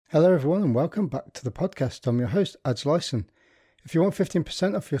Hello, everyone, and welcome back to the podcast. I'm your host, Ads Lyson. If you want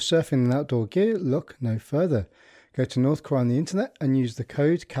 15% off your surfing and outdoor gear, look no further. Go to Northcore on the internet and use the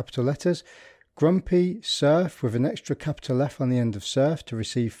code, capital letters, Grumpy Surf with an extra capital F on the end of surf to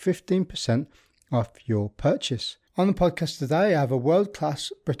receive 15% off your purchase. On the podcast today, I have a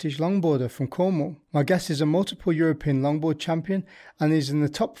world-class British longboarder from Cornwall. My guest is a multiple European longboard champion and is in the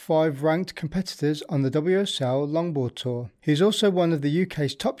top 5 ranked competitors on the WSL Longboard Tour. He is also one of the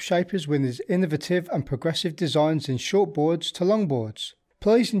UK's top shapers with his innovative and progressive designs in shortboards to longboards.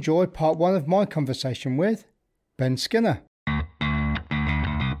 Please enjoy part 1 of my conversation with Ben Skinner.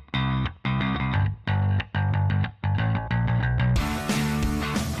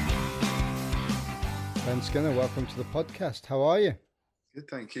 Ben Skinner, welcome to the podcast. How are you? Good,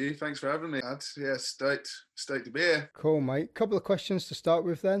 thank you. Thanks for having me, Ad. Yeah, stoked to be here. Cool, mate. Couple of questions to start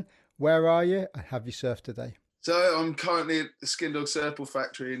with then. Where are you and have you surfed today? So I'm currently at the Skin Dog Surfboard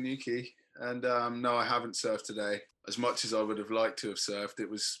Factory in Newquay, and no, I haven't surfed today. As much as I would have liked to have surfed, it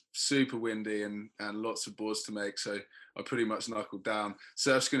was super windy and lots of boards to make, so I pretty much knuckled down.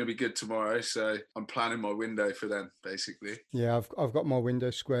 Surf's going to be good tomorrow, so I'm planning my window for then, basically. Yeah, I've got my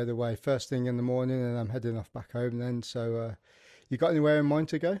window squared away first thing in the morning, and I'm heading off back home then. So, you got anywhere in mind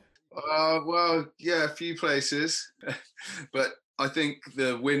to go? Well, yeah, a few places, but I think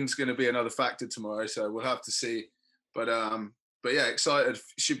the wind's going to be another factor tomorrow, so we'll have to see. But yeah, excited.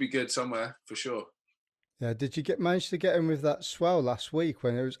 Should be good somewhere for sure. Yeah, did you manage to get in with that swell last week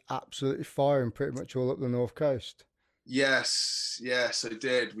when it was absolutely firing pretty much all up the north coast? Yes, I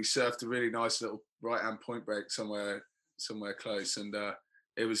did. We surfed a really nice little right-hand point break somewhere close, and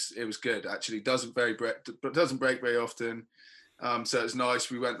it was good. Actually, doesn't break very often. So it was nice.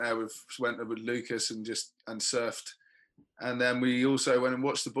 We went there with Lucas and surfed, and then we also went and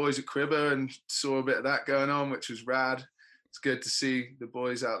watched the boys at Cribber and saw a bit of that going on, which was rad. It's good to see the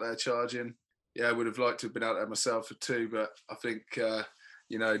boys out there charging. Yeah, I would have liked to have been out there myself too, but I think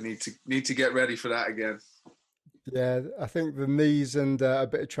need to get ready for that again. Yeah, I think the knees and a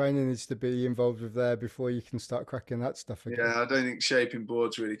bit of training needs to be involved with there before you can start cracking that stuff again. Yeah, I don't think shaping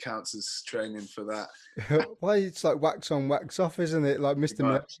boards really counts as training for that. Why, it's like wax on, wax off, isn't it? Like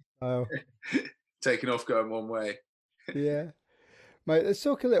Mr. Miyagi. Taking off going one way. Yeah. Mate, let's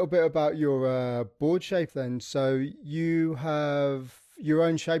talk a little bit about your board shape then. So you have your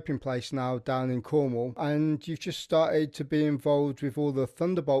own shaping place now down in Cornwall, and you've just started to be involved with all the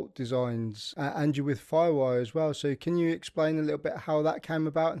Thunderbolt designs, and you're with Firewire as well. So can you explain a little bit how that came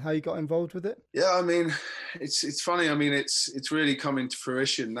about and how you got involved with it? Yeah, I mean, it's funny. I mean, it's really coming to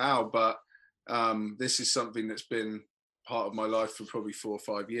fruition now, but this is something that's been part of my life for probably 4 or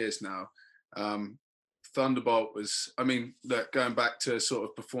 5 years now. Thunderbolt was, I mean, look, going back to sort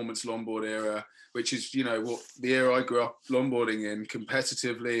of performance longboard era, which is, what the era I grew up longboarding in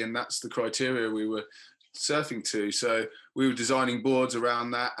competitively, and that's the criteria we were surfing to. So we were designing boards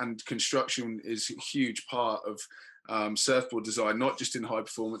around that, and construction is a huge part of surfboard design, not just in high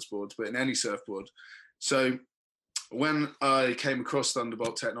performance boards, but in any surfboard. So when I came across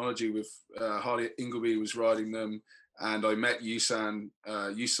Thunderbolt technology with Harley Ingleby was riding them, and I met Yusan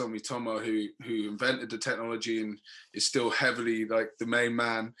Mitomo, who invented the technology and is still heavily like the main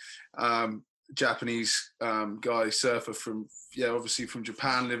man, Japanese guy, surfer from, obviously from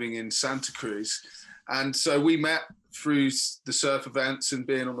Japan, living in Santa Cruz. And so we met through the surf events and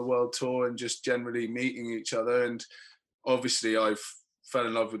being on the world tour and just generally meeting each other. And obviously I fell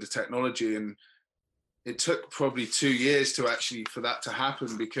in love with the technology, and it took probably 2 years for that to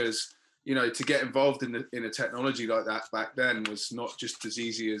happen, because to get involved in a technology like that back then was not just as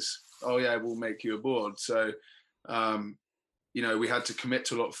easy as, oh yeah, we'll make you a board. So, we had to commit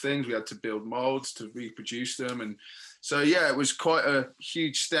to a lot of things. We had to build molds to reproduce them. And so, yeah, it was quite a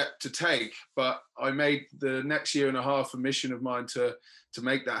huge step to take, but I made the next year and a half a mission of mine to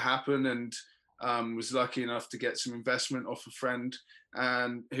make that happen, and was lucky enough to get some investment off a friend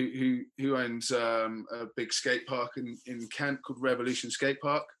and who owns a big skate park in Kent called Revolution Skate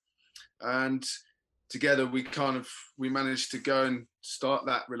Park. And together we managed to go and start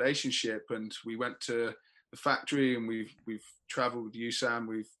that relationship, and we went to the factory, and we've traveled with Yusan.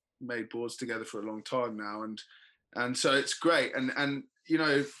 We've made boards together for a long time now, and so it's great. And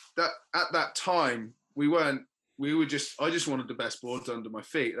that at that time I just wanted the best boards under my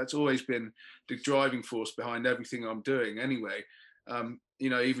feet. That's always been the driving force behind everything I'm doing anyway.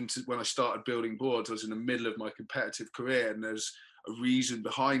 Even when I started building boards, I was in the middle of my competitive career, and there's a reason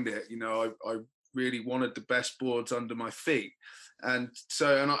behind it. I really wanted the best boards under my feet. And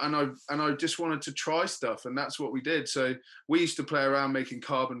so, I just wanted to try stuff, and that's what we did. So we used to play around making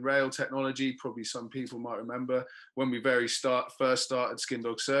carbon rail technology. Probably some people might remember when we first started Skin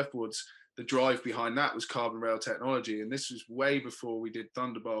Dog surfboards. The drive behind that was carbon rail technology, and this was way before we did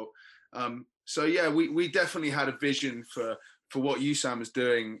Thunderbolt. So yeah, we definitely had a vision for what USAM was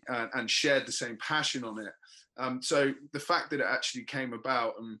doing, and shared the same passion on it. So the fact that it actually came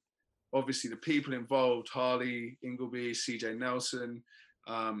about, and obviously the people involved, Harley Ingleby, CJ Nelson,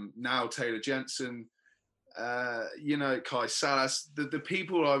 now Taylor Jensen, Kai Salas, the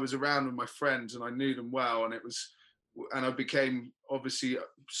people I was around with, my friends, and I knew them well, and I became, obviously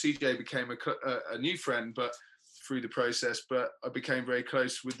CJ became a new friend, but through the process, but I became very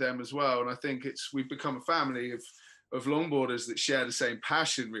close with them as well. And I think we've become a family of longboarders that share the same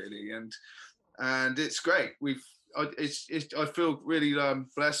passion, really, and it's great. I feel really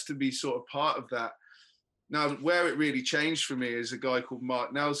blessed to be sort of part of that. Now, where it really changed for me is a guy called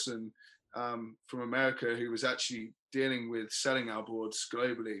Mark Nelson from America, who was actually dealing with selling our boards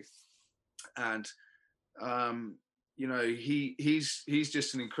globally, and he's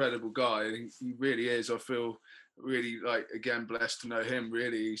just an incredible guy. He really is. I feel really, like, again, blessed to know him.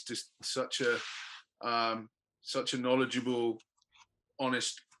 Really, he's just such a knowledgeable,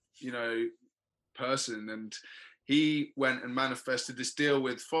 honest, person. And he went and manifested this deal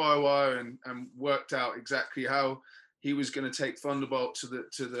with Firewire, and worked out exactly how he was going to take Thunderbolt to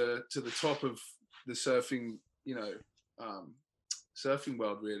the top of the surfing, surfing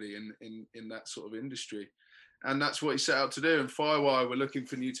world, really, in that sort of industry. And that's what he set out to do. And Firewire were looking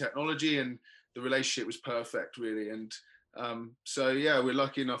for new technology, and the relationship was perfect, really. And so yeah, we're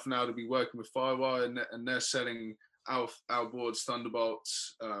lucky enough now to be working with Firewire, and they're selling our boards,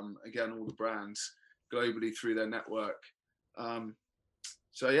 Thunderbolts, again, all the brands globally through their network.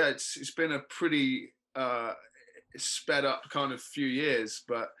 So yeah, it's been a pretty sped up kind of few years,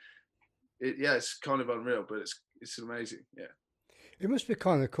 but it's kind of unreal, but it's amazing. Yeah. It must be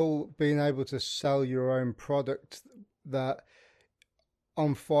kind of cool being able to sell your own product that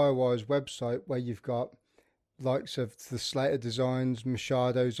on Firewire's website, where you've got likes of the Slater Designs,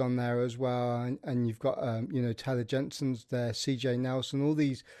 Machado's on there as well, and you've got Taylor Jensen's there, CJ Nelson, all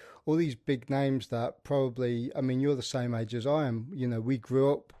these big names that probably, I mean, you're the same age as I am. We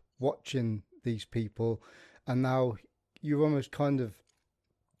grew up watching these people, and now you're almost kind of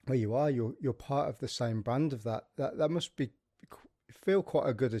where you are. You're part of the same brand of that. That must feel quite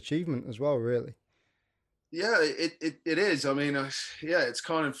a good achievement as well, really. Yeah, it is. I mean, it's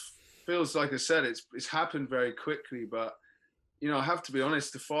kind of feels, like I said, it's happened very quickly, but I have to be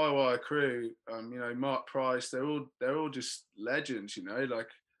honest, the Firewire crew, Mark Price, they're all just legends. Like,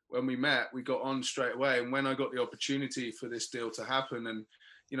 when we met, we got on straight away, and when I got the opportunity for this deal to happen, and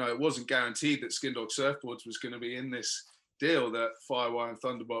it wasn't guaranteed that Skin Dog Surfboards was going to be in this deal that Firewire and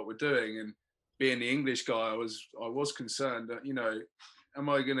Thunderbolt were doing, and being the English guy, I was concerned that, am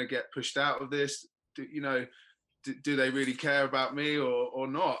I going to get pushed out of this? Do they really care about me or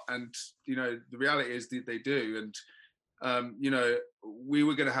not? And the reality is that they do. And we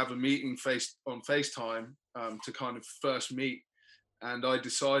were going to have a meeting on FaceTime to kind of first meet, and I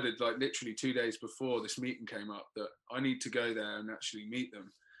decided, like, literally 2 days before this meeting came up, that I need to go there and actually meet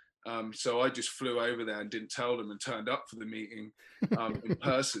them. So I just flew over there and didn't tell them, and turned up for the meeting in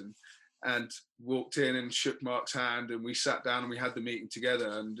person, and walked in and shook Mark's hand, and we sat down and we had the meeting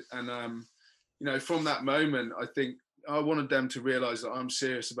together. And from that moment, I think I wanted them to realize that I'm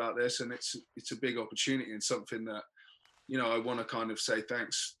serious about this, and it's a big opportunity, and something that I want to kind of say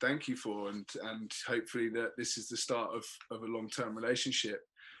thank you for, and hopefully that this is the start of a long-term relationship,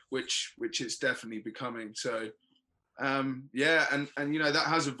 which it's definitely becoming. So and that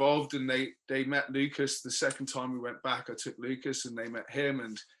has evolved, and they met Lucas the second time we went back. I took Lucas, and they met him,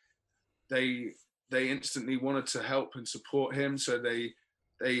 and they instantly wanted to help and support him. So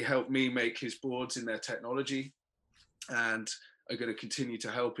they helped me make his boards in their technology, and are going to continue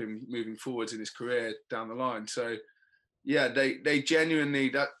to help him moving forwards in his career down the line. So yeah, they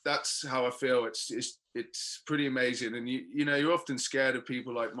genuinely, that's how I feel. It's pretty amazing. And you're often scared of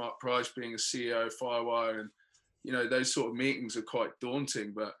people like Mark Price being a CEO of Firewire, and those sort of meetings are quite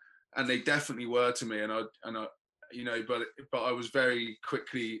daunting, and they definitely were to me. And I but I was very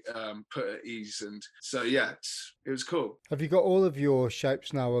quickly put at ease, and so yeah, it was cool. Have you got all of your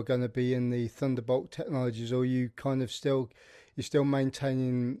shapes now are going to be in the Thunderbolt technologies, or are you kind of still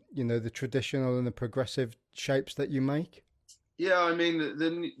maintaining the traditional and the progressive shapes that you make? Yeah, I mean,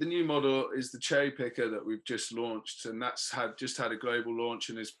 the new model is the Cherry Picker that we've just launched, and that's just had a global launch,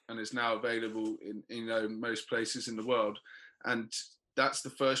 and is now available in most places in the world. And that's the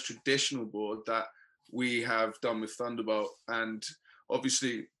first traditional board that we have done with Thunderbolt. And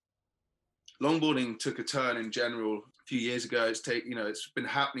obviously longboarding took a turn in general a few years ago. It's been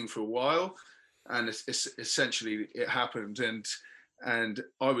happening for a while, and it's essentially it happened. And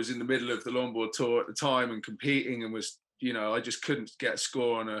I was in the middle of the longboard tour at the time and competing, and was, I just couldn't get a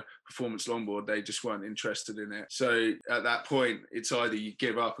score on a performance longboard. They just weren't interested in it. So at that point, it's either you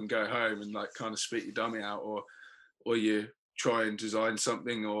give up and go home and like kind of spit your dummy out, or you try and design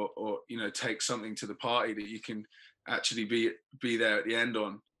something, or take something to the party that you can actually be there at the end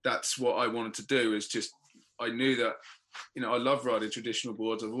on. That's what I wanted to do. I knew that, I love riding traditional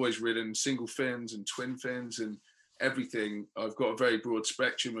boards. I've always ridden single fins and twin fins and everything. I've got a very broad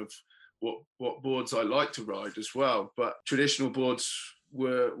spectrum of what boards I like to ride as well. But traditional boards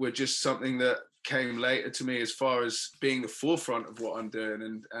were just something that came later to me as far as being the forefront of what I'm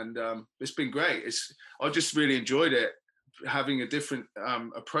doing. And it's been great. I just really enjoyed it, having a different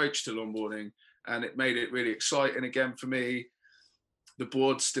approach to longboarding, and it made it really exciting again for me. The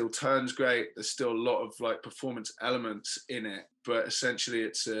board still turns great. There's still a lot of like performance elements in it, but essentially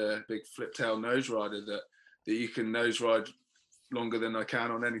it's a big flip tail nose rider that you can nose ride longer than I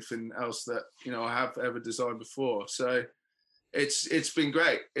can on anything else that I have ever designed before. So it's been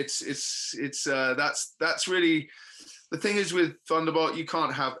great. That's really the thing is with Thunderbolt. You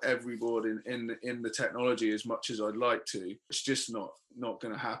can't have every board in the technology as much as I'd like to. It's just not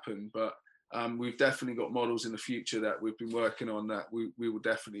going to happen. But we've definitely got models in the future that we've been working on that we will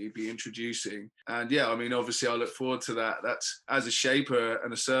definitely be introducing. And yeah, I mean, obviously I look forward to that. That's, as a shaper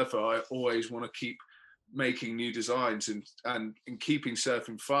and a surfer, I always want to keep making new designs and keeping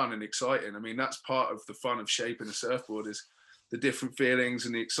surfing fun and exciting. I mean, that's part of the fun of shaping a surfboard, is the different feelings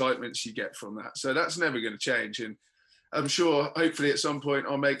and the excitements you get from that. So that's never going to change. And I'm sure hopefully at some point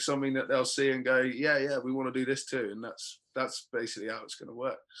I'll make something that they'll see and go, yeah, we want to do this too. And that's basically how it's going to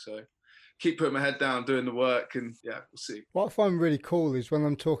work. So keep putting my head down, doing the work, and yeah, we'll see. What I find really cool is when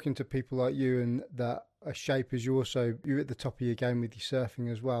I'm talking to people like you and that are shapers, you're at the top of your game with your surfing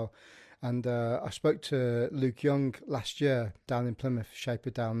as well. And I spoke to Luke Young last year down in Plymouth, shaper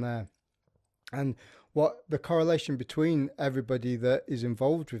down there. And what the correlation between everybody that is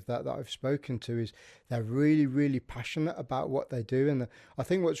involved with that I've spoken to is they're really, really passionate about what they do. And I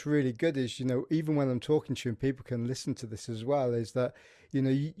think what's really good is, even when I'm talking to you, and people can listen to this as well, is that,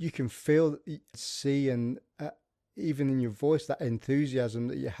 you can feel, see, and even in your voice, that enthusiasm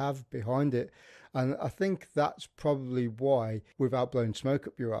that you have behind it. And I think that's probably why, without blowing smoke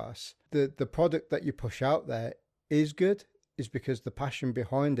up your ass, the product that you push out there is good, is because the passion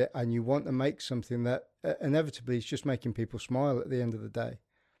behind it, and you want to make something that inevitably is just making people smile at the end of the day.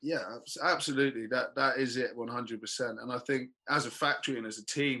 Yeah, absolutely. That is it, 100%. And I think as a factory and as a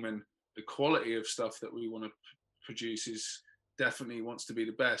team, and the quality of stuff that we want to produce is definitely wants to be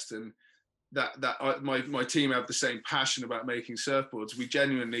the best. And my team have the same passion about making surfboards.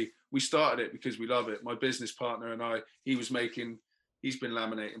 We started it because we love it. My business partner and I, he's been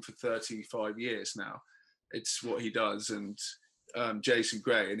laminating for 35 years now. It's what he does. And Jason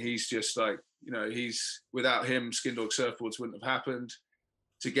Gray, and he's just like, without him, Skin Dog Surfboards wouldn't have happened.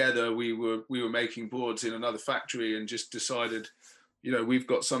 Together, we were making boards in another factory, and just decided, we've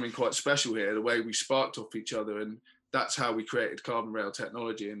got something quite special here, the way we sparked off each other. And that's how we created Carbon Rail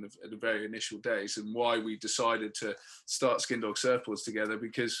technology in the very initial days, and why we decided to start Skin Dog Surfboards together,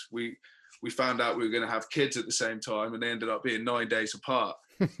 because we found out we were going to have kids at the same time, and they ended up being 9 days apart.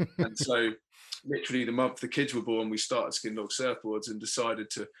 And so literally the month the kids were born, we started Skin Dog Surfboards and decided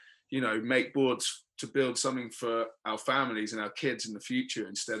to, make boards to build something for our families and our kids in the future,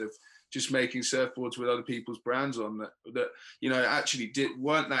 instead of just making surfboards with other people's brands on that actually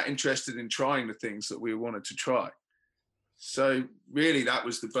weren't that interested in trying the things that we wanted to try. So really that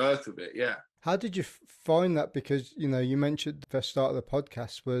was the birth of it. Yeah. How did you find that? Because, you mentioned the start of the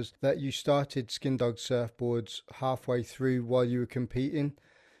podcast was that you started Skin Dog Surfboards halfway through while you were competing.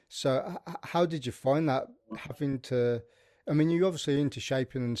 So how did you find that, having to, you're obviously into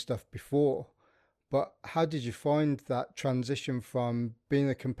shaping and stuff before, but how did you find that transition from being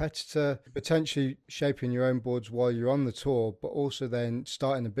a competitor, potentially shaping your own boards while you're on the tour, but also then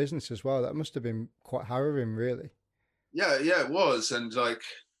starting a business as well? That must have been quite harrowing, really. Yeah, it was. And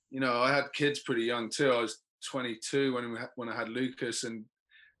I had kids pretty young too. I was 22 when I had Lucas, and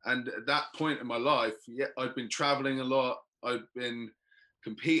at that point in my life, I'd been traveling a lot. I'd been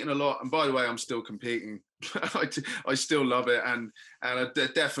competing a lot, and by the way, I'm still competing. I still love it, and I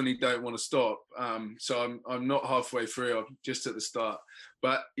definitely don't want to stop. So I'm not halfway through. I'm just at the start.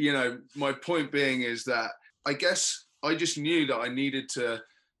 But my point being is that I guess I just knew that I needed to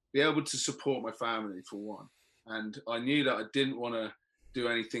be able to support my family, for one. And I knew that I didn't want to do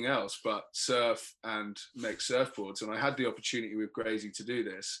anything else but surf and make surfboards. And I had the opportunity with Gracie to do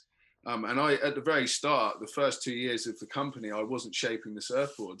this. And I, at the very start, the first 2 years of the company, I wasn't shaping the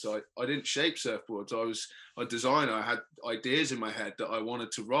surfboards. I didn't shape surfboards. I was a designer. I had ideas in my head that I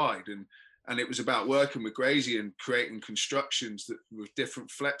wanted to ride. And it was about working with Gracie and creating constructions that with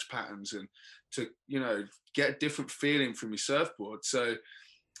different flex patterns and to, you know, get a different feeling from your surfboard. So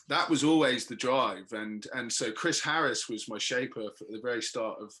that was always the drive. And so Chris Harris was my shaper at the very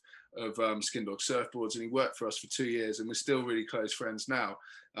start of Skin Dog Surfboards, and he worked for us for 2 years, and we're still really close friends now.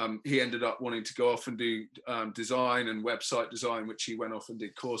 He ended up wanting to go off and do design and website design, which he went off and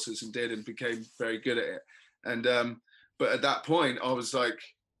did courses and did, and became very good at it. And but at that point, I was like,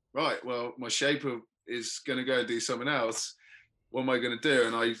 right, well, my shaper is going to go do something else. What am I going to do?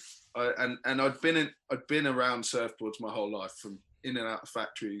 And I'd been around surfboards my whole life, from in and out of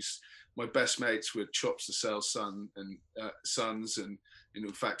factories. My best mates were Chops the Sales sons, and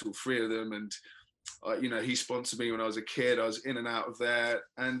in fact all three of them. And you know, he sponsored me when I was a kid. I was in and out of there,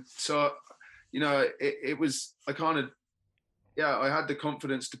 and so you know, it was I had the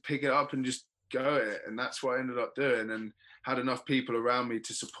confidence to pick it up and just go at it, and that's what I ended up doing, and had enough people around me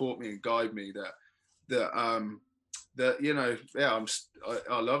to support me and guide me that you know, yeah,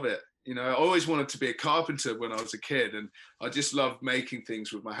 I love it. You know, I always wanted to be a carpenter when I was a kid, and I just loved making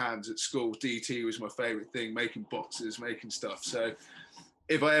things with my hands. At school, DT was my favorite thing, making boxes, making stuff. So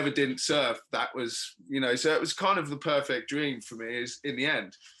if I ever didn't surf, that was, you know, so it was kind of the perfect dream for me is in the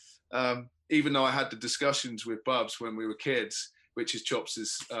end. Even though I had the discussions with Bubs when we were kids, which is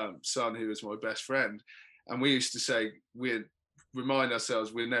Chops' son, who was my best friend. And we used to say, we'd remind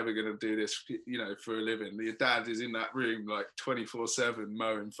ourselves, we're never going to do this, you know, for a living. Your dad is in that room like 24/7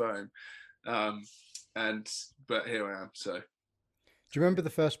 mowing foam. But here I am, so. Do you remember the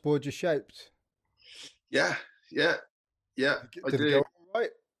first board you shaped? Yeah. Did it go all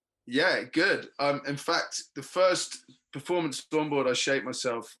right? Yeah, good. In fact, the first performance longboard I shaped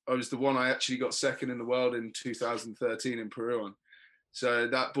myself, I was the one I actually got second in the world in 2013 in Peru on. So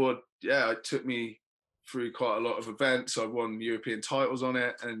that board, yeah, it took me through quite a lot of events. I won European titles on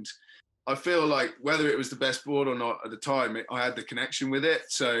it, and I feel like whether it was the best board or not at the time, I had the connection with it.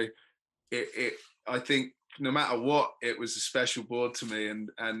 So I think no matter what, it was a special board to me,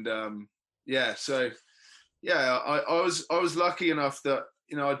 and yeah, so yeah, I was lucky enough that,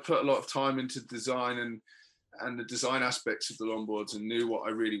 you know, I'd put a lot of time into design and the design aspects of the longboards, and knew what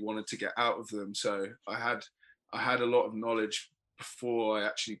I really wanted to get out of them. So I had a lot of knowledge before I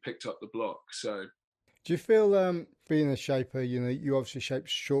actually picked up the block. So do you feel being a shaper, you know, you obviously shape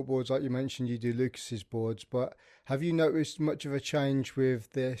shortboards like you mentioned, you do Lucas's boards, but have you noticed much of a change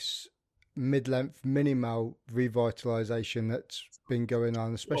with this mid-length minimal revitalization that's been going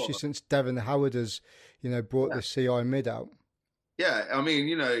on, especially since Devon Howard has, you know, brought the CI mid out? Yeah, I mean,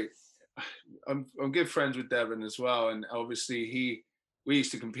 you know, I'm good friends with Devon as well, and obviously we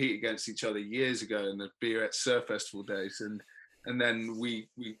used to compete against each other years ago in the Biarritz Surf Festival days, and then we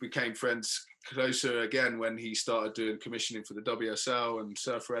became friends closer again when he started doing commissioning for the WSL and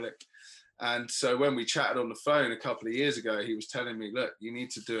Surf Relic. And so when we chatted on the phone a couple of years ago, he was telling me, look, you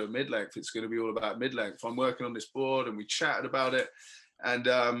need to do a mid-length. It's going to be all about mid-length. I'm working on this board, and we chatted about it. And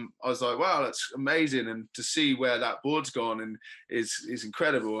I was like, wow, that's amazing. And to see where that board's gone and is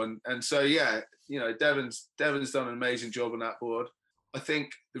incredible. And so, yeah, you know, Devon's done an amazing job on that board. I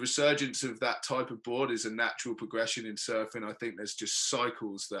think the resurgence of that type of board is a natural progression in surfing. I think there's just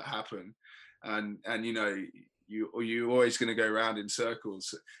cycles that happen. And you know, you're always going to go around in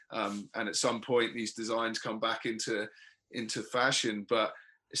circles, and at some point these designs come back into fashion. But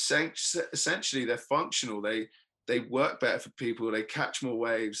essentially, they're functional. They work better for people. They catch more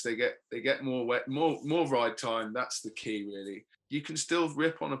waves. They get more ride time. That's the key, really. You can still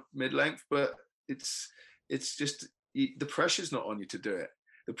rip on a mid length, but it's just the pressure's not on you to do it.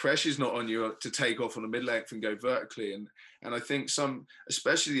 The pressure's not on you to take off on a mid-length and go vertically. And I think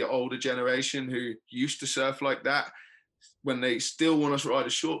especially the older generation who used to surf like that, when they still want to ride a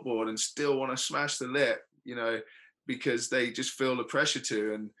shortboard and still want to smash the lip, you know, because they just feel the pressure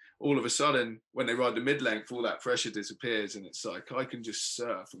to, and all of a sudden when they ride the mid-length, all that pressure disappears, and it's like, I can just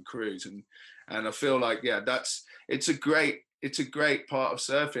surf and cruise. And I feel like, yeah, it's a great part of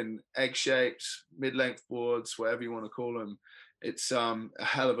surfing. Egg shapes, mid-length boards, whatever you want to call them. It's a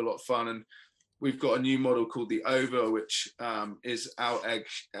hell of a lot of fun. And we've got a new model called the Over, which is our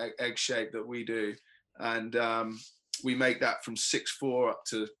egg shape that we do. And we make that from 6'4" up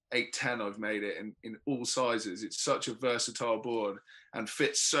to 8'10". I've made it in all sizes. It's such a versatile board and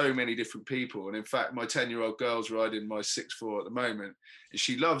fits so many different people. And in fact, my 10-year-old girl's riding my 6'4" at the moment, and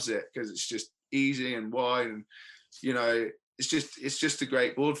she loves it because it's just easy and wide. And, you know, it's just a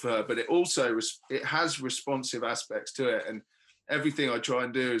great board for her. But it also it has responsive aspects to it, and everything I try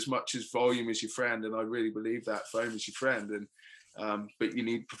and do as much as volume is your friend, and I really believe that foam is your friend, and but you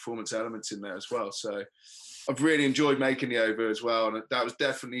need performance elements in there as well. So I've really enjoyed making the over as well, and that was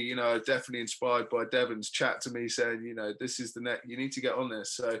definitely, definitely inspired by Devon's chat to me saying, this is the next, you need to get on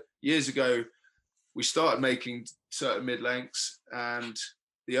this. So years ago, we started making certain mid lengths, and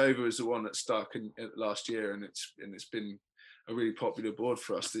the over is the one that stuck in last year, and it's been a really popular board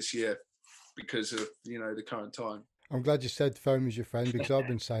for us this year because of the current time. I'm glad you said foam is your friend, because I've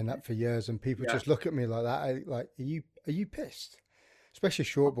been saying that for years, and people just look at me like that. Like, are you pissed? Especially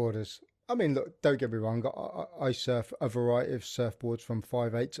shortboarders. I mean, look, don't get me wrong. I surf a variety of surfboards from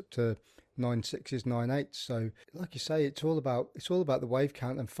 5/8 up to 9/6s, 9/8s. So, like you say, it's all about the wave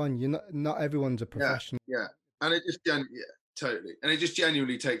count and fun. Not everyone's a professional. Yeah, and it just totally, and it just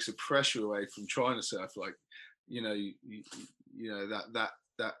genuinely takes the pressure away from trying to surf like,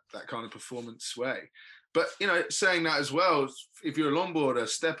 that kind of performance way. But saying that as well, if you're a longboarder,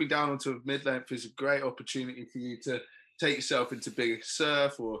 stepping down onto a mid length is a great opportunity for you to take yourself into bigger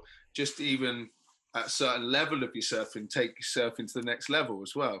surf, or just even at a certain level of your surfing, take yourself into the next level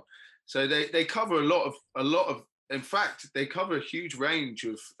as well. So they cover a lot of, in fact, they cover a huge range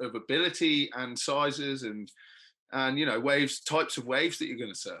of ability and sizes and waves, types of waves that you're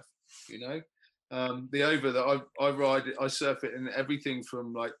going to surf. The over that I ride, I surf it in everything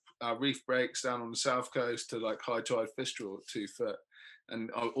from like reef breaks down on the south coast to like high tide fistral at 2 foot, and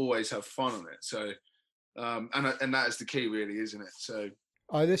I always have fun on it. So and that is the key, really, isn't it? So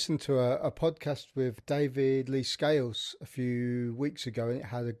I listened to a podcast with David Lee Scales a few weeks ago, and it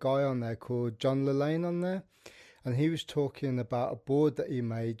had a guy on there called John Lillane on there, and he was talking about a board that he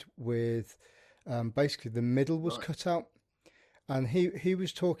made with basically the middle was cut out, and he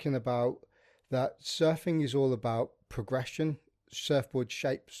was talking about that surfing is all about progression. Surfboard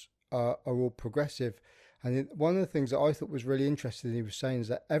shapes are all progressive. And one of the things that I thought was really interesting, he was saying, is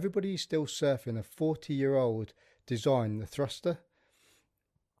that everybody's still surfing a 40-year-old design, the thruster.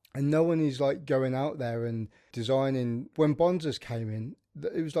 And no one is like going out there and designing. When Bonzers came in,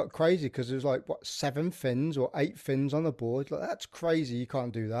 it was like crazy, because there was like, 7 fins or 8 fins on the board. Like, that's crazy. You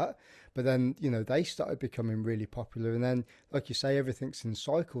can't do that. But then, they started becoming really popular. And then, like you say, everything's in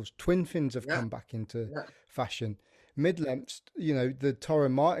cycles. Twin fins have come back into fashion. Mid-lengths, the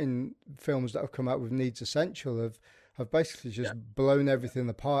Torren Martin films that have come out with Needs Essential have basically just blown everything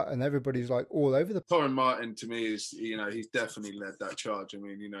apart, and everybody's like all over the. Torren Martin, to me, is he's definitely led that charge. I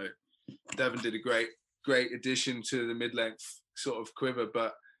mean, Devon did a great addition to the mid-length sort of quiver,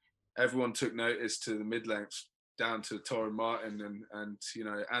 but everyone took notice to the mid-lengths down to Torren Martin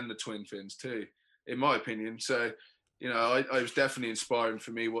and the twin fins too, in my opinion. So I was definitely inspiring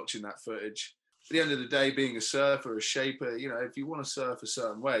for me watching that footage. At the end of the day, being a surfer, a shaper, if you want to surf a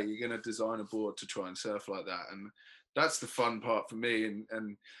certain way, you're going to design a board to try and surf like that. And that's the fun part for me.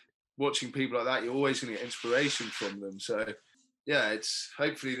 And watching people like that, you're always going to get inspiration from them. So, yeah, it's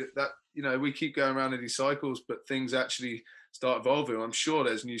hopefully that we keep going around in these cycles, but things actually start evolving. I'm sure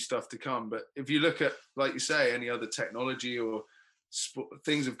there's new stuff to come. But if you look at, like you say, any other technology or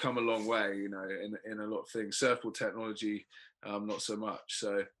things have come a long way, in a lot of things. Surfboard technology, not so much.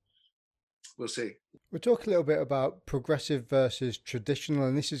 So, we'll see. We'll talk a little bit about progressive versus traditional,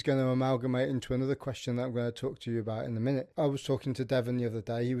 and this is going to amalgamate into another question that I'm going to talk to you about in a minute. I was talking to Devon the other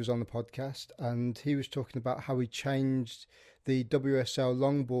day. He was on the podcast, and he was talking about how he changed the WSL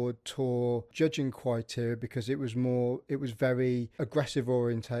Longboard Tour judging criteria because it was very aggressive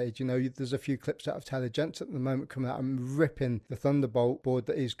orientated. There's a few clips out of Taylor Jensen at the moment coming out and ripping the Thunderbolt board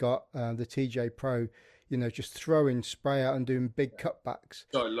that he's got, the TJ Pro. Just throwing spray out and doing big cutbacks.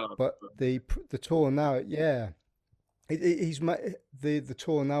 But the tour now, the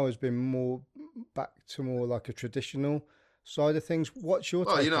tour now has been more back to more like a traditional side of things. What's your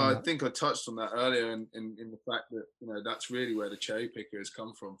take on that? I think I touched on that earlier in the fact that that's really where the cherry picker has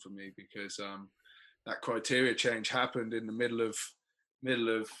come from for me, because that criteria change happened in the middle of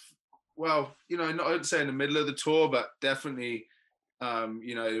well, I would say in the middle of the tour, but definitely.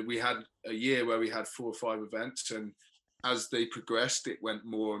 We had a year where we had 4 or 5 events, and as they progressed, it went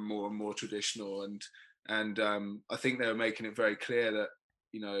more and more and more traditional. And I think they were making it very clear that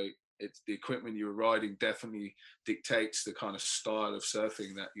it's the equipment you were riding definitely dictates the kind of style of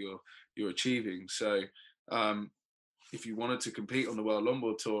surfing that you're achieving. So if you wanted to compete on the World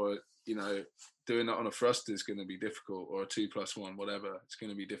Longboard Tour, doing that on a thruster is going to be difficult, or a 2+1, whatever. It's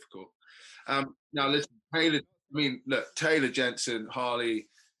going to be difficult. Now listen, Taylor Jensen, Harley,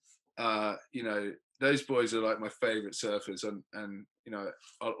 those boys are like my favorite surfers, and you know,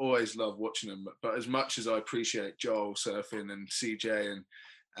 I'll always love watching them. But as much as I appreciate Joel surfing and CJ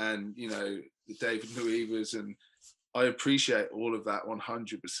and you know, the David Nuivas, and I appreciate all of that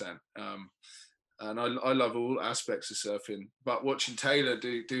 100%. And I love all aspects of surfing, but watching Taylor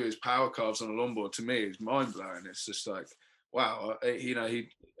do his power carves on a longboard, to me, is mind blowing. It's just like, wow, you know,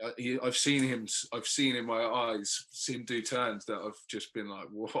 I've seen in my eyes, seen him do turns that I've just been like,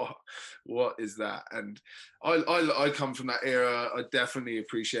 what is that? And I come from that era. I definitely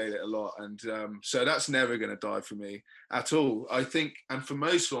appreciate it a lot, and so that's never going to die for me at all. I think, and for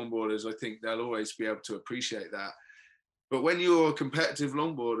most longboarders, I think they'll always be able to appreciate that. But when you're a competitive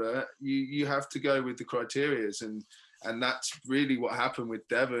longboarder, you have to go with the criterias, and that's really what happened with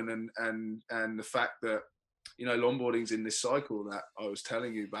Devon, and the fact that, you know, longboarding's in this cycle that I was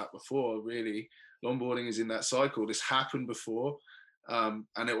telling you about before. Really, longboarding is in that cycle. This happened before, and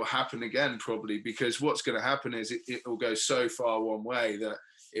it will happen again probably, because what's going to happen is it will go so far one way that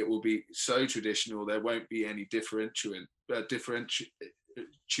it will be so traditional. There won't be any differentials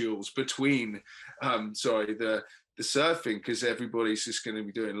between the surfing, because everybody's just going to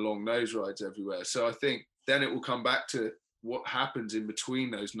be doing long nose rides everywhere. So I think then it will come back to what happens in between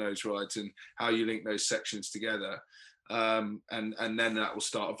those nose rides and how you link those sections together, and then that will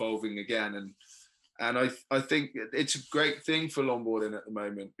start evolving again. And I think it's a great thing for longboarding at the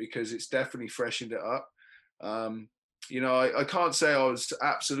moment, because it's definitely freshened it up. You know, I can't say I was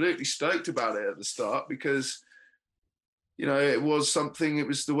absolutely stoked about it at the start, because, you know, it was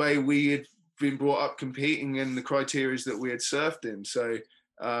the way we had been brought up competing in the criteria that we had surfed in. So,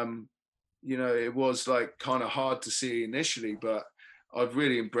 you know, it was like kind of hard to see initially, but I've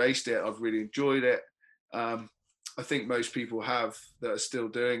really embraced it. I've really enjoyed it. I think most people have, that are still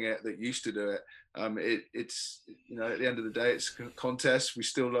doing it, that used to do it. It's, you know, at the end of the day, it's a contest. We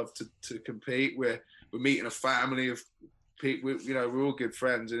still love to compete. We're meeting a family of people. You know, we're all good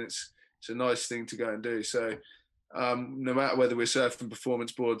friends, and it's a nice thing to go and do. So, no matter whether we're surfing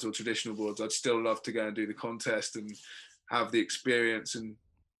performance boards or traditional boards, I'd still love to go and do the contest and have the experience and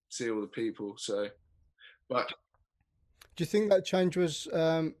see all the people. So, but do you think that change was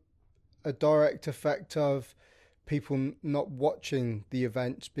a direct effect of people not watching the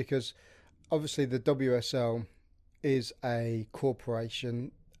events? Because obviously the WSL is a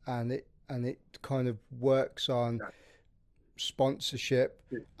corporation, and it kind of works on sponsorship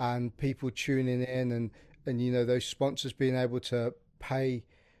and people tuning in, and you know, those sponsors being able to pay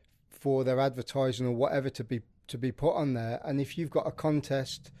for their advertising or whatever to be put on there. And if you've got a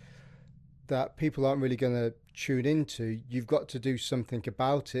contest that people aren't really going to tune into, you've got to do something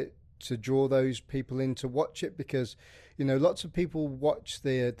about it to draw those people in to watch it, because, you know, lots of people watch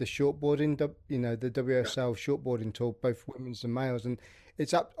the shortboarding, you know, the WSL shortboarding tour, both women's and males, and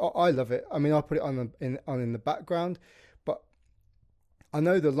it's up. I love it. I mean, I put it on in the background, but I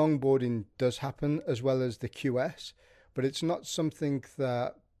know the longboarding does happen as well as the QS, but it's not something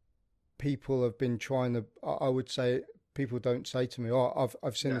that people have been trying to. I would say people don't say to me, "Oh,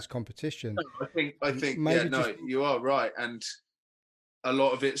 I've seen this competition." I think maybe you are right, and a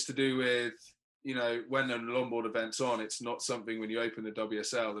lot of it's to do with, you know, when a longboard event's on, it's not something when you open the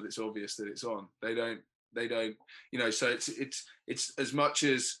WSL that it's obvious that it's on. They don't, you know, so it's as much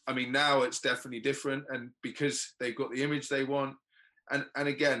as, I mean, now it's definitely different, and because they've got the image they want. And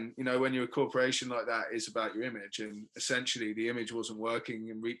again, you know, when you're a corporation like that, it's about your image, and essentially the image wasn't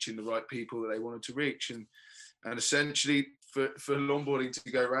working and reaching the right people that they wanted to reach. And essentially for longboarding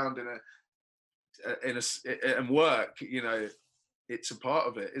to go around and work, you know, it's a part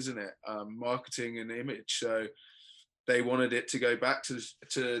of it, isn't it? Marketing and image. So they wanted it to go back to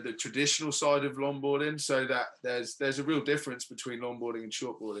the traditional side of longboarding, so that there's a real difference between longboarding and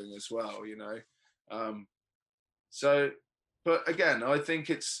shortboarding as well, you know. So, but again, I think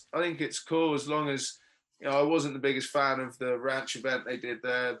it's cool, as long as, you know, I wasn't the biggest fan of the ranch event they did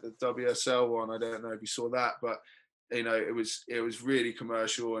there, the WSL one. I don't know if you saw that, but, you know, it was really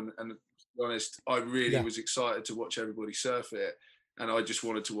commercial, and to be honest, I really was excited to watch everybody surf it, and I just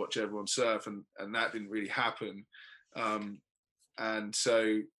wanted to watch everyone surf, and that didn't really happen. And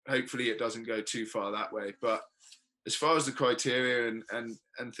so hopefully it doesn't go too far that way. But as far as the criteria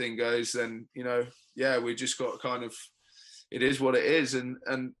and thing goes, then, you know, yeah, we just got kind of, it is what it is, and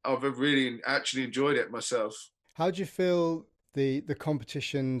I've really actually enjoyed it myself. How do you feel the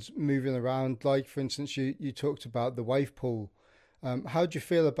competitions moving around? Like, for instance, you talked about the wave pool. How do you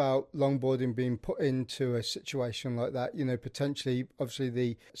feel about longboarding being put into a situation like that? You know, potentially, obviously,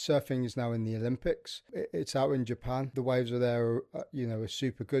 the surfing is now in the Olympics. It's out in Japan. The waves are there, you know, are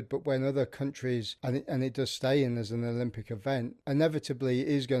super good. But when other countries, and it does stay in as an Olympic event, inevitably it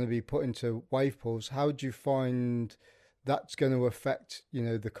is going to be put into wave pools. How do you find that's going to affect,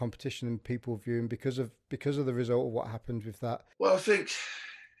 the competition and people viewing because of the result of what happened with that? Well, I think,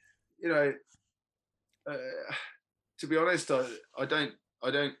 you know, uh, to be honest, I don't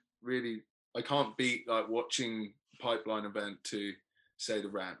really, I can't beat like watching pipeline event to say the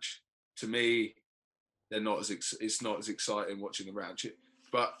ranch. To me, they're not as it's not as exciting watching the ranch.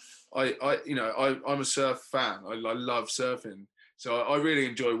 But I'm a surf fan. I love surfing, so I really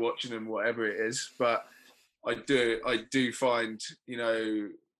enjoy watching them, whatever it is. But I do find the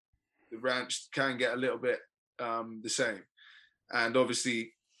ranch can get a little bit the same, and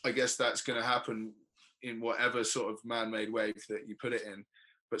obviously I guess that's going to happen in whatever sort of man-made wave that you put it in.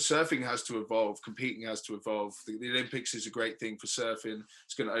 But surfing has to evolve, competing has to evolve. The Olympics is a great thing for surfing.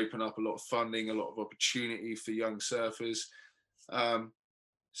 It's going to open up a lot of funding, a lot of opportunity for young surfers. Um,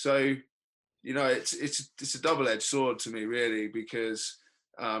 so it's a double-edged sword to me, really, because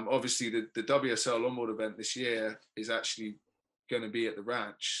obviously the WSL longboard event this year is actually going to be at the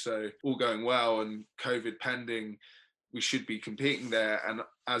ranch. So all going well and COVID pending, we should be competing there. And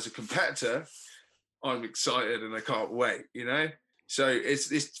as a competitor, I'm excited and I can't wait, So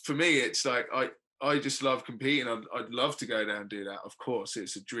it's for me, it's like I just love competing. I'd love to go down and do that. Of course,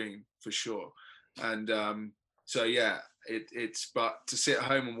 it's a dream for sure. And so yeah, it's but to sit at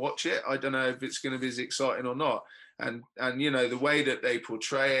home and watch it, I don't know if it's going to be as exciting or not. And the way that they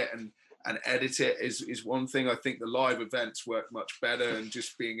portray it and edit it is one thing. I think the live events work much better, and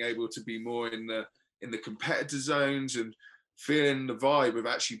just being able to be more in the competitor zones and feeling the vibe of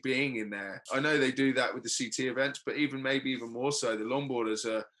actually being in there. I know they do that with the CT events, but maybe even more so, the longboarders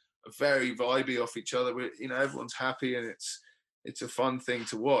are very vibey off each other. Everyone's happy, and it's a fun thing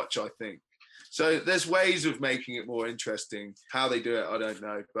to watch, I think. So there's ways of making it more interesting. How they do it, I don't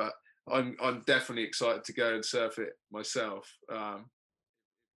know, but I'm definitely excited to go and surf it myself.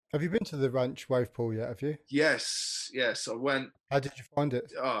 Have you been to the ranch wave pool yet? Have you? Yes, I went. How did you find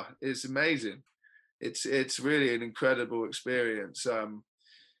it? It's amazing. It's really an incredible experience.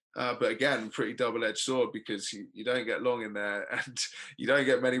 But again, pretty double-edged sword, because you don't get long in there and you don't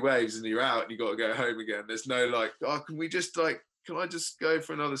get many waves and you're out and you got to go home again. There's no like, can I just go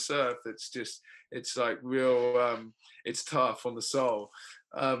for another surf? It's like real, it's tough on the soul.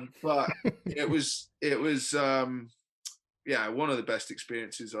 But it was yeah, one of the best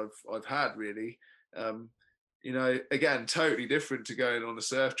experiences I've had, really. Again, totally different to going on a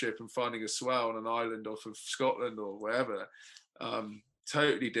surf trip and finding a swell on an island off of Scotland or wherever.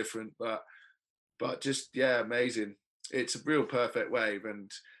 Totally different, but just, yeah, amazing. It's a real perfect wave,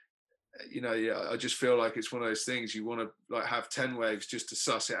 and I just feel like it's one of those things you want to like have 10 waves just to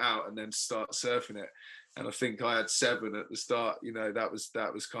suss it out and then start surfing it. And I think I had 7 at the start.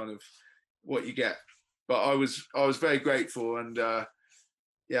 That was kind of what you get. But I was very grateful, and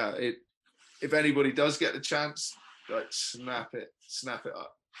yeah, if anybody does get the chance, like snap it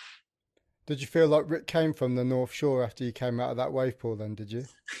up. Did you feel like Rick came from the North Shore after you came out of that wave pool then, did you?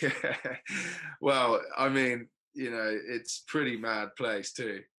 Well, I mean, it's pretty mad place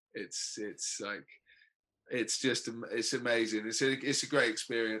too. It's like, it's amazing. It's a great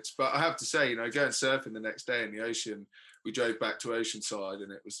experience. But I have to say, going surfing the next day in the ocean, we drove back to Oceanside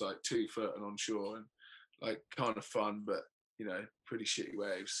and it was like 2 foot and on shore, and like kind of fun, but pretty shitty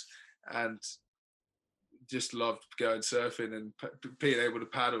waves. And just loved going surfing and being able to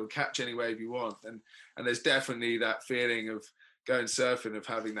paddle and catch any wave you want. And there's definitely that feeling of going surfing, of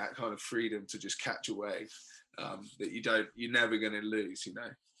having that kind of freedom to just catch a wave that you're never going to lose.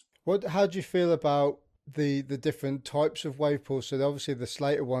 How do you feel about the different types of wave pools? So obviously the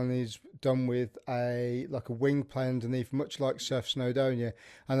Slater one is done with a wing play underneath, much like Surf Snowdonia.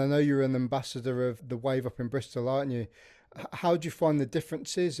 And I know you're an ambassador of the wave up in Bristol, aren't you? How do you find the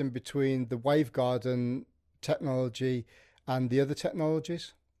differences in between the Wave Garden technology and the other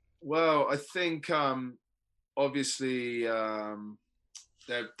technologies? Well, I think obviously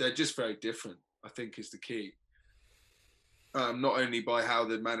they're just very different, I think, is the key. Not only by how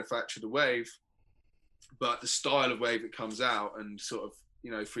they manufacture the wave, but the style of wave it comes out, and sort of,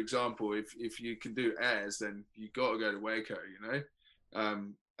 for example, if you can do airs, then you got to go to Waco,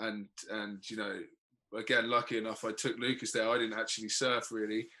 and again, lucky enough, I took Lucas there. I didn't actually surf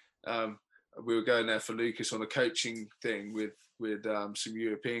really. We were going there for Lucas on a coaching thing with some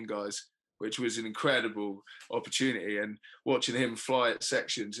European guys, which was an incredible opportunity. And watching him fly at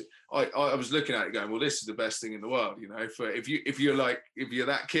sections, I was looking at it going, well, this is the best thing in the world, For if you're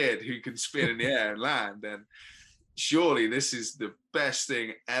that kid who can spin in the air and land, then surely this is the best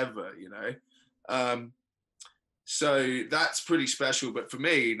thing ever, So that's pretty special. But for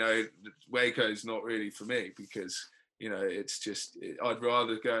me, Waco is not really for me, because it's just, I'd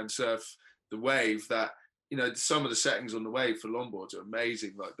rather go and surf the wave that you know, some of the settings on the wave for longboards are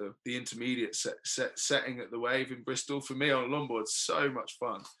amazing. Like the intermediate setting at the wave in Bristol, for me on a longboard, so much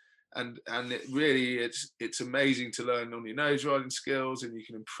fun. And it really, it's amazing to learn on your nose riding skills, and you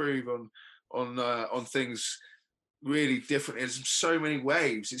can improve on things really different. There's so many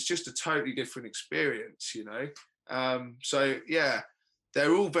waves. It's just a totally different experience, you know. So yeah,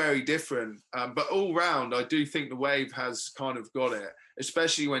 they're all very different, but all round, I do think the wave has kind of got it,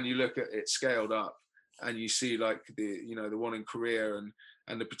 especially when you look at it scaled up and you see like the one in Korea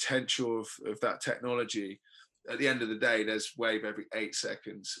and the potential of that technology. At the end of the day, there's wave every 8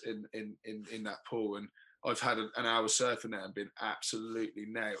 seconds in that pool, and I've had an hour surfing there and been absolutely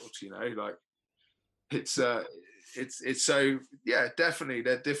nailed. You know, like it's so, yeah, definitely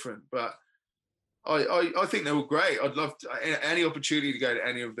they're different, but I think they were great. I'd love any opportunity to go to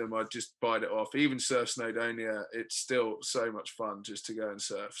any of them. I'd just bite it off. Even Surf Snowdonia, it's still so much fun just to go and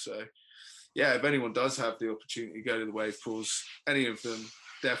surf. So yeah, if anyone does have the opportunity to go to the wave pools, any of them,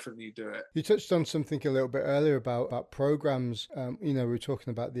 definitely do it. You touched on something a little bit earlier about programs. We were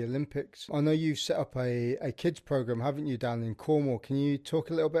talking about the Olympics. I know you've set up a kids program, haven't you, down in Cornwall? Can you talk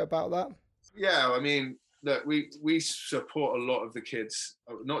a little bit about that? Yeah, I mean, look, we support a lot of the kids,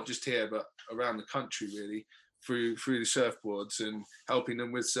 not just here but around the country, really, through the surfboards and helping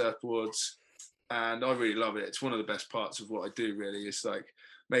them with surfboards. And I really love it. It's one of the best parts of what I do, really. It's like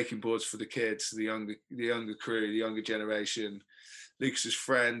making boards for the kids, the younger crew, the younger generation, Lucas's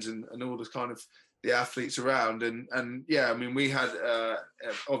friends, and all the kind of the athletes around. And yeah, I mean, we had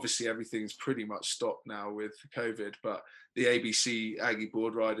obviously everything's pretty much stopped now with COVID, but the ABC Aggie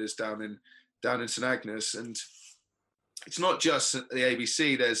board riders down in St Agnes, and it's not just the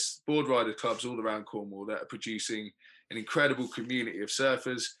ABC. There's board rider clubs all around Cornwall that are producing an incredible community of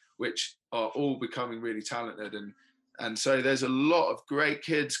surfers, which are all becoming really talented, and so there's a lot of great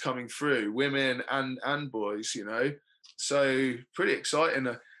kids coming through, women and boys, you know. So pretty exciting.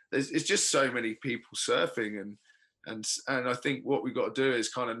 It's just so many people surfing, and I think what we've got to do is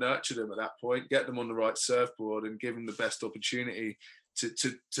kind of nurture them at that point, get them on the right surfboard, and give them the best opportunity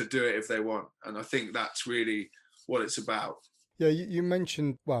to do it if they want. And I think that's really what it's about. Yeah, you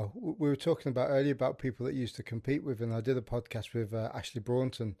mentioned, well, we were talking about earlier about people that you used to compete with, and I did a podcast with Ashley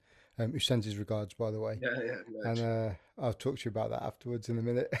Braunton, who sends his regards, by the way. Yeah. And I'll talk to you about that afterwards in a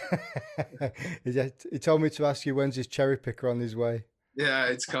minute. He told me to ask you, when's his cherry picker on his way? Yeah,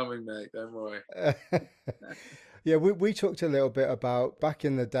 it's coming, mate. Don't worry. Yeah, we talked a little bit about back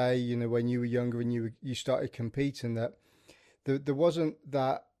in the day, you know, when you were younger and you started competing, that there wasn't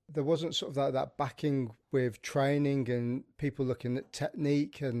sort of that backing with training and people looking at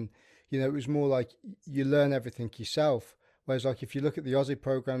technique, and you know, it was more like you learn everything yourself. Whereas, like, if you look at the Aussie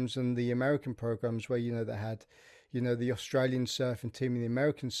programs and the American programs, where you know they had, you know, the Australian surfing team and the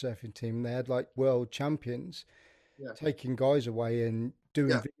American surfing team, they had like world champions, Yeah. taking guys away and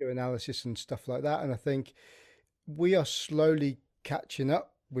doing Yeah. video analysis and stuff like that. And I think we are slowly catching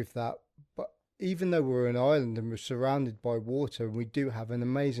up with that. But even though we're an island and we're surrounded by water, and we do have an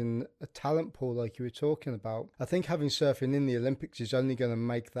amazing talent pool, like you were talking about, I think having surfing in the Olympics is only going to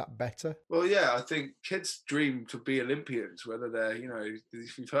make that better. Well, yeah, I think kids dream to be Olympians, whether they're, you know,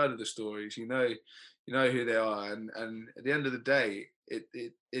 if you've heard of the stories, you know who they are, and at the end of the day,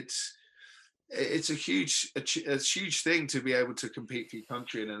 it's a huge thing to be able to compete for your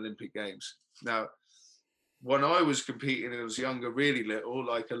country in Olympic Games. Now, when I was competing and I was younger, really little,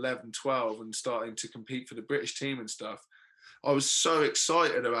 like 11, 12, and starting to compete for the British team and stuff, I was so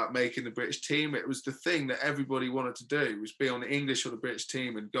excited about making the British team. It was the thing that everybody wanted to do, was be on the English or the British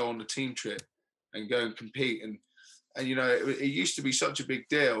team and go on the team trip and go and compete. And you know, it used to be such a big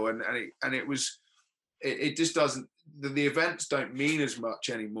deal, and it just doesn't. The events don't mean as much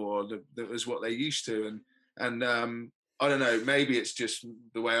anymore as what they used to, and I don't know. Maybe it's just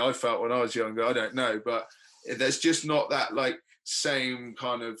the way I felt when I was younger. I don't know, but there's just not that like same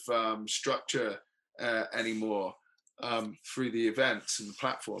kind of structure anymore through the events and the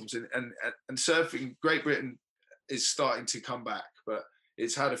platforms, and surfing. Great Britain is starting to come back, but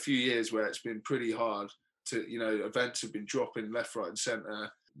it's had a few years where it's been pretty hard to, you know, events have been dropping left, right, and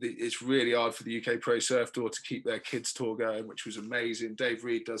centre. It's really hard for the UK Pro Surf Tour to keep their kids tour going, which was amazing. Dave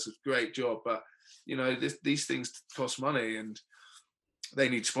Reed does a great job, but you know, these things cost money, and they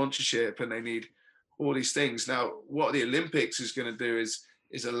need sponsorship, and they need all these things. Now, what the Olympics is going to do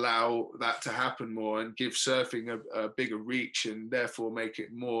is allow that to happen more and give surfing a bigger reach, and therefore make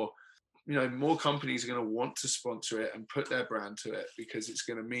it more, you know, more companies are going to want to sponsor it and put their brand to it, because it's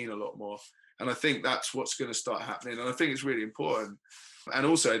going to mean a lot more. And I think that's what's going to start happening. And I think it's really important. And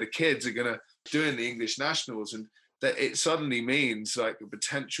also the kids are going to doing the English nationals, and that it suddenly means like a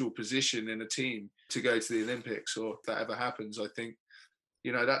potential position in a team to go to the Olympics, or if that ever happens, I think,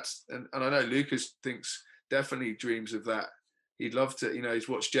 that's, and I know Lucas thinks, definitely dreams of that. He'd love to, he's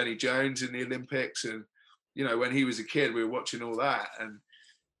watched Jenny Jones in the Olympics, and, when he was a kid, we were watching all that. And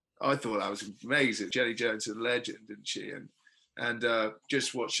I thought that was amazing. Jenny Jones is a legend, isn't she? And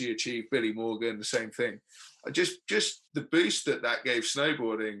just what she achieved, Billy Morgan, the same thing. Just the boost that gave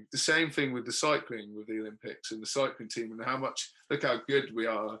snowboarding. The same thing with the cycling, with the Olympics and the cycling team, and look how good we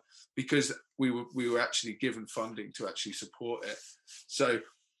are, because we were actually given funding to actually support it. So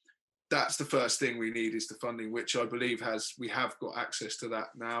that's the first thing we need, is the funding, which I believe we have got access to that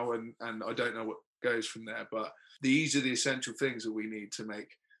now, and I don't know what goes from there, but these are the essential things that we need to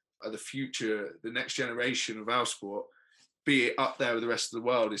make the future, the next generation of our sport, be it up there with the rest of the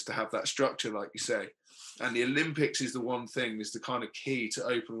world, is to have that structure, like you say. And the Olympics is the one thing, is the kind of key to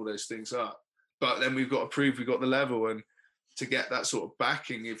open all those things up. But then we've got to prove we've got the level, and to get that sort of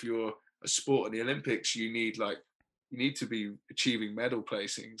backing, if you're a sport in the Olympics, you need to be achieving medal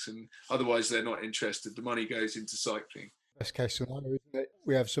placings, and otherwise they're not interested. The money goes into cycling. Best case scenario, isn't it?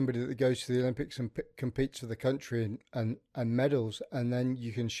 We have somebody that goes to the Olympics and competes for the country and medals, and then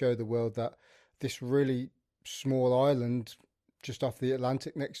you can show the world that this really small island just off the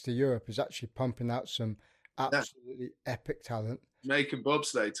Atlantic next to Europe is actually pumping out some absolutely epic talent. Making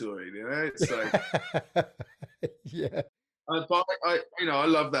bobsleigh touring, it's like yeah. But I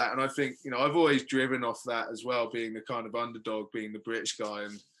love that, and I think, I've always driven off that as well, being the kind of underdog, being the British guy,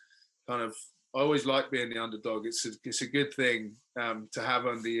 and kind of, I always like being the underdog. It's a good thing to have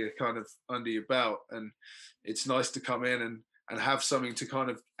under your belt, and it's nice to come in and have something to kind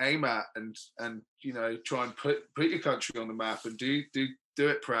of aim at, and try and put your country on the map, and do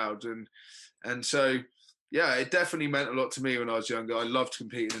it proud, and so yeah, it definitely meant a lot to me when I was younger. I loved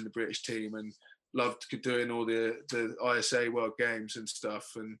competing in the British team, and loved doing all the ISA World Games and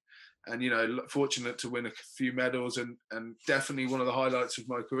stuff, and fortunate to win a few medals, and definitely one of the highlights of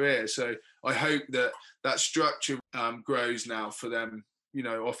my career. So I hope that structure grows now for them,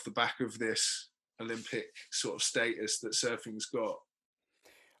 off the back of this Olympic sort of status that surfing's got.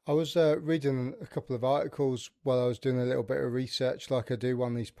 I was reading a couple of articles while I was doing a little bit of research, like I do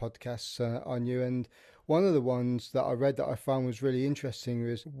on these podcasts on you, and one of the ones that I read that I found was really interesting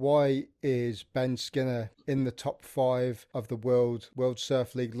was, why is Ben Skinner in the top 5 of the World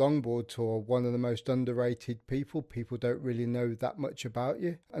Surf League Longboard Tour, one of the most underrated people? People don't really know that much about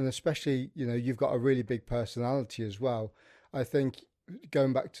you, and especially, you've got a really big personality as well. I think,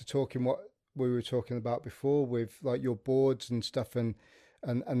 going back to talking what we were talking about before with like your boards and stuff, and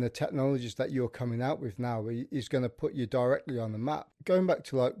the technologies that you're coming out with now is going to put you directly on the map. Going back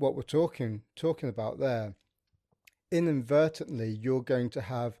to like what we're talking about there, inadvertently, you're going to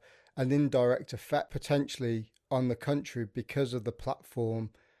have an indirect effect potentially on the country because of the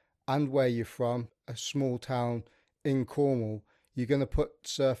platform and where you're from, a small town in Cornwall. You're going to put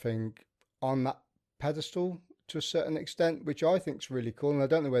surfing on that pedestal to a certain extent, which I think is really cool. And I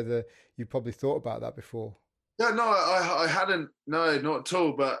don't know whether you probably thought about that before. Yeah, no, I hadn't. No, not at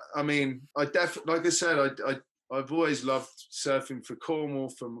all. But I mean, I definitely, like I said, I've always loved surfing for Cornwall.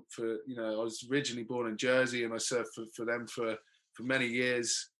 For I was originally born in Jersey, and I surfed for them for many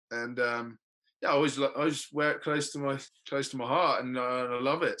years. And yeah, I always wear it close to my heart, and I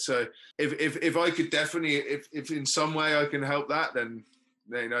love it. So if I could definitely, if in some way I can help that, then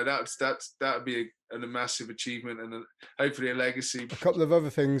that would be a massive achievement, and hopefully a legacy. A couple of other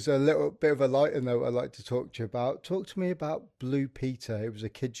things, a little bit of a lighter note I'd like to talk to you about. Talk to me about Blue Peter. It was a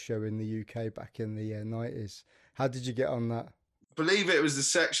kids show in the UK back in the 90s. How did you get on that? I believe it was the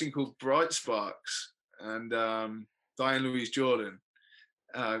section called Bright Sparks, and Diane Louise Jordan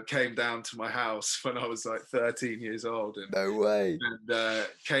came down to my house when I was like 13 years old. And, no way. And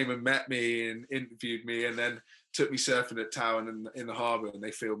came and met me and interviewed me, and then took me surfing at Town in the harbour, and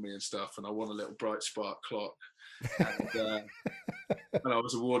they filmed me and stuff, and I won a little Bright Spark clock. And I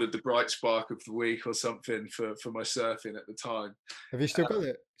was awarded the Bright Spark of the Week or something for my surfing at the time. Have you still got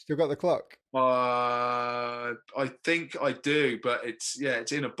it? Still got the clock? I think I do, but it's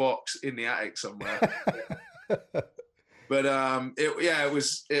in a box in the attic somewhere. But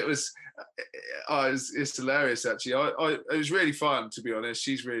it's hilarious actually. It was really fun, to be honest.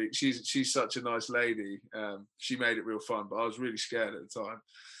 She's such a nice lady. She made it real fun, but I was really scared at the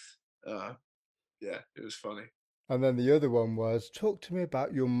time. Yeah, it was funny. And then the other one was, talk to me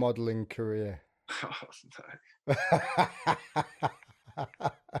about your modelling career. Oh, no.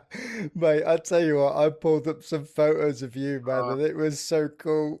 Mate, I tell you what, I pulled up some photos of you, man, and it was so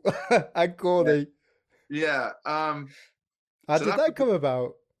cool and corny. Yeah. How did that come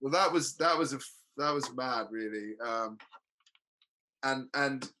about? Well, that was mad, really.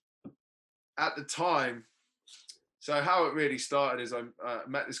 And at the time, so how it really started is I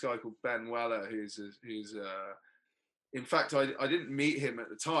met this guy called Ben Weller, who's in fact, I didn't meet him at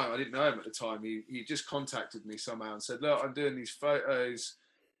the time. I didn't know him at the time. He just contacted me somehow and said, look, I'm doing these photos,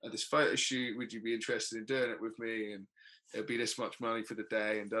 this photo shoot. Would you be interested in doing it with me? And it'll be this much money for the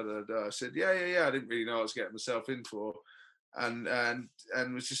day and da da da. I said, yeah. I didn't really know what I was getting myself in for. And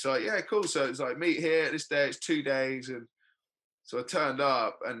was just like, yeah, cool. So it was like, meet here this day, it's 2 days. And so I turned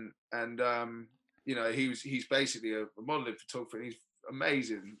up and you know, he's basically a modeling photographer, and he's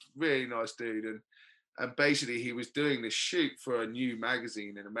amazing, really nice dude. And basically he was doing this shoot for a new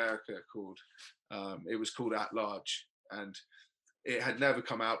magazine in America called, it was called At Large, and it had never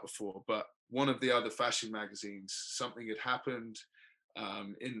come out before, but one of the other fashion magazines, something had happened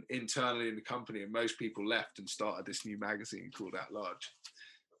internally in the company, and most people left and started this new magazine called At Large.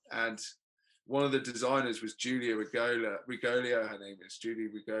 And one of the designers was Julia Rigolia, her name is Julia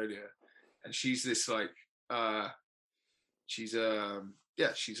Rigolia. And she's this like, she's a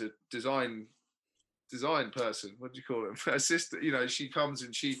design person. What do you call him? Her sister, you know, she comes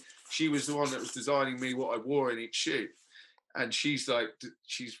and she was the one that was designing me what I wore in each shoot. And she's like,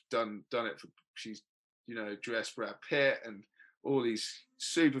 she's done it for, she's, you know, dressed Brad Pitt and all these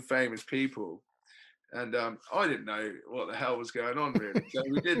super famous people. And I didn't know what the hell was going on, really. So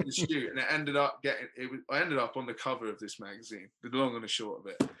we did the shoot, and I ended up on the cover of this magazine, the long and the short of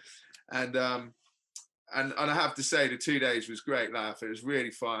it. And I have to say, the 2 days was great laugh. It was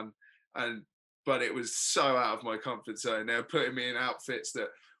really fun, but it was so out of my comfort zone. They were putting me in outfits that,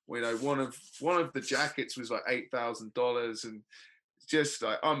 you know, one of the jackets was like $8,000, and just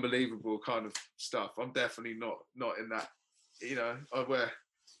like unbelievable kind of stuff. I'm definitely not in that. You know, I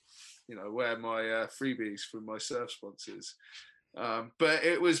wear my freebies from my surf sponsors. But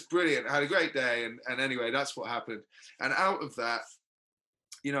it was brilliant. I had a great day, and anyway, that's what happened. And out of that,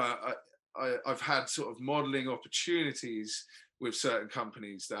 you know, I've had sort of modeling opportunities with certain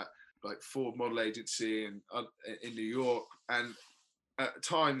companies, that like Ford Model Agency in New York, and at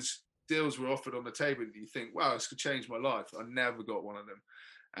times deals were offered on the table that you think, wow, this could change my life. I never got one of them,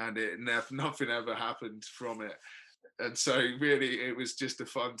 and nothing ever happened from it. And so really it was just a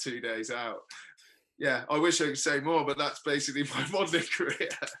fun 2 days out. Yeah, I wish I could say more, but that's basically my modeling career.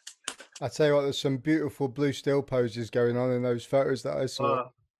 I tell you what, there's some beautiful blue still poses going on in those photos that I saw.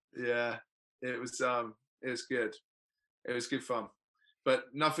 Yeah, it was good. It was good fun, but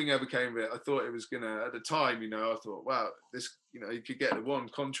nothing ever came of it. I thought it was gonna, at the time, you know, I thought, wow, this, you know, you could get the one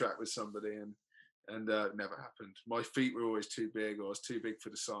contract with somebody, and it never happened. My feet were always too big, or I was too big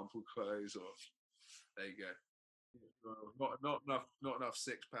for the sample clothes, or there you go. Not enough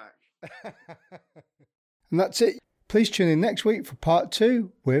six pack. And that's it. Please tune in next week for part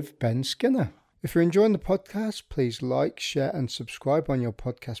 2 with Ben Skinner. If you're enjoying the podcast, please like, share and subscribe on your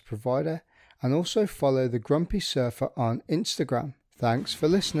podcast provider, and also follow the Grumpy Surfer on Instagram. Thanks for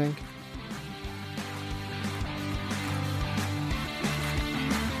listening.